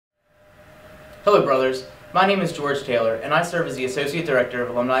Hello brothers, my name is George Taylor and I serve as the Associate Director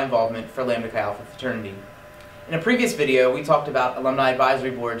of Alumni Involvement for Lambda Chi Alpha Fraternity. In a previous video we talked about Alumni Advisory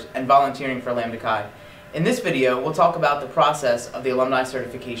Boards and volunteering for Lambda Chi. In this video we'll talk about the process of the Alumni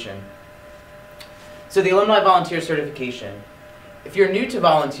Certification. So the Alumni Volunteer Certification. If you're new to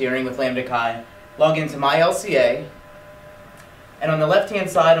volunteering with Lambda Chi, log into My LCA, and on the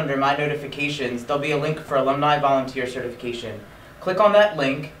left-hand side under My Notifications, there'll be a link for Alumni Volunteer Certification. Click on that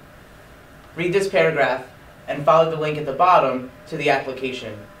link, read this paragraph, and follow the link at the bottom to the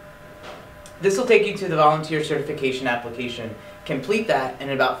application. This will take you to the Volunteer Certification application. Complete that, and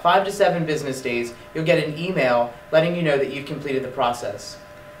in about 5 to 7 business days, you'll get an email letting you know that you've completed the process.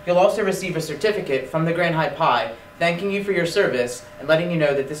 You'll also receive a certificate from the Grand High Pi thanking you for your service and letting you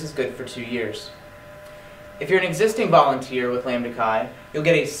know that this is good for 2 years. If you're an existing volunteer with Lambda Chi, you'll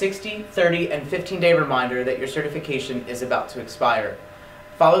get a 60, 30, and 15-day reminder that your certification is about to expire.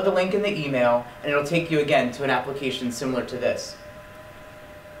 Follow the link in the email and it'll take you again to an application similar to this.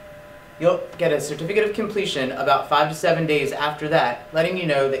 You'll get a certificate of completion about 5 to 7 days after that, letting you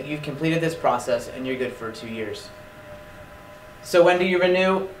know that you've completed this process and you're good for 2 years. So when do you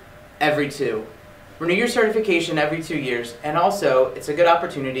renew? Every 2. Renew your certification every 2 years, and also it's a good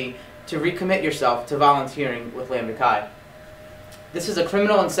opportunity to recommit yourself to volunteering with Lambda Chi. This is a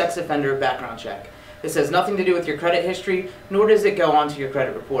criminal and sex offender background check. This has nothing to do with your credit history, nor does it go onto your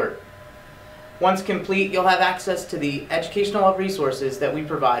credit report. Once complete, you'll have access to the educational resources that we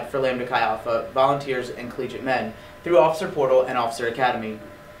provide for Lambda Chi Alpha volunteers and collegiate men through Officer Portal and Officer Academy.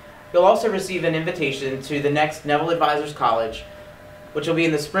 You'll also receive an invitation to the next Neville Advisors College, which will be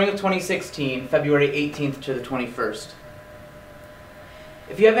in the spring of 2016, February 18th to the 21st.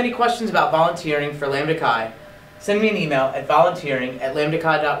 If you have any questions about volunteering for Lambda Chi, send me an email at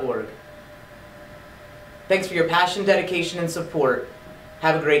volunteering@lambdachi.org. Thanks for your passion, dedication, and support.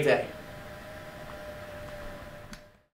 Have a great day.